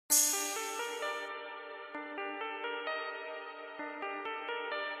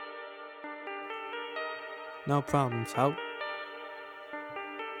No problems, ho.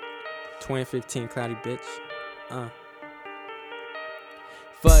 2015 cloudy bitch.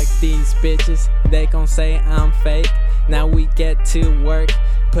 Fuck these bitches, they gon' say I'm fake. Now we get to work,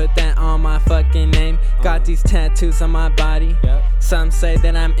 put that on my fucking name. Got these tattoos on my body. Some say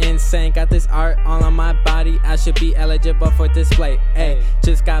that I'm insane. Got this art all on my body. I should be eligible for display. Ayy,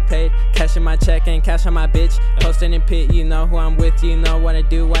 just got paid, cashing my check and cash on my bitch. Posting in pit, you know who I'm with, you know what I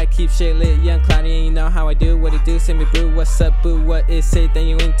do. I keep shit lit, young cloudy, and you know how I do. What it do, send me brew, what's up boo, what is it? Then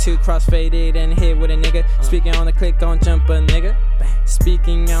you into crossfaded and hit with a nigga. Speaking on the click, gon' jump a nigga.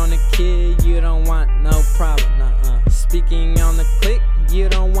 Speaking on the kid, you don't want no problem. Speaking on the click, you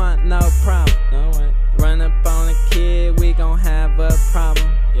don't want no problem. Run up on the kid, we gon' have a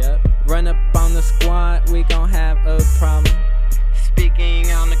problem. Run up on the squad, we gon' have a problem. Speaking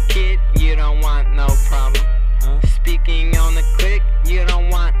on the kid, you don't want no problem. Speaking on the click, you don't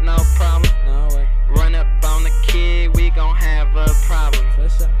want no problem. Run up on the kid, we gon' have a problem.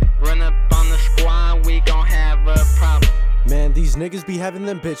 Run up on the squad, we gon' have a problem. Man, these niggas be having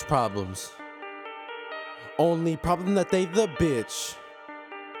them bitch problems. Only problem that they the bitch.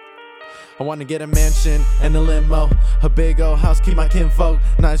 I wanna get a mansion and a limo, a big old house, keep my kinfolk.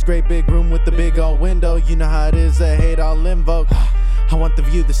 Nice great big room with the big old window. You know how it is, I hate all invoke. I want the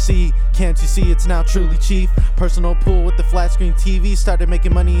view, the sea, can't you see it's now truly cheap? Personal pool with the flat screen TV, started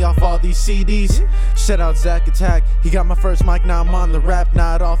making money off all these CDs. Shout out Zach Attack, he got my first mic, now I'm on the rap.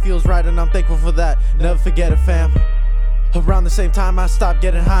 Now it all feels right and I'm thankful for that, never forget it fam. Around the same time I stopped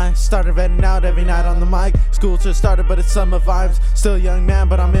getting high, started vetting out every night on the mic. School just started but it's summer vibes, still a young man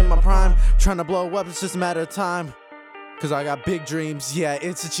but I'm in my prime. Trying to blow up, it's just a matter of time. Cause I got big dreams, yeah,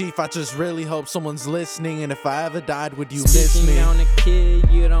 it's a chief. I just really hope someone's listening, and if I ever died, would you miss me? Speaking on the kid,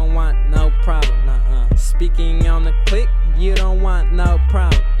 you don't want no problem. Speaking on the click, you don't want no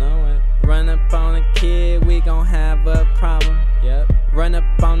problem. Run up on the kid, we gon' have a problem. Run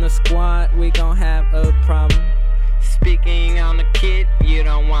up on the squad, we gon' have a problem. Speaking on the kid, you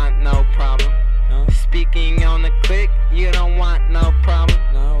don't want no problem. Speaking on the click, you don't want no problem.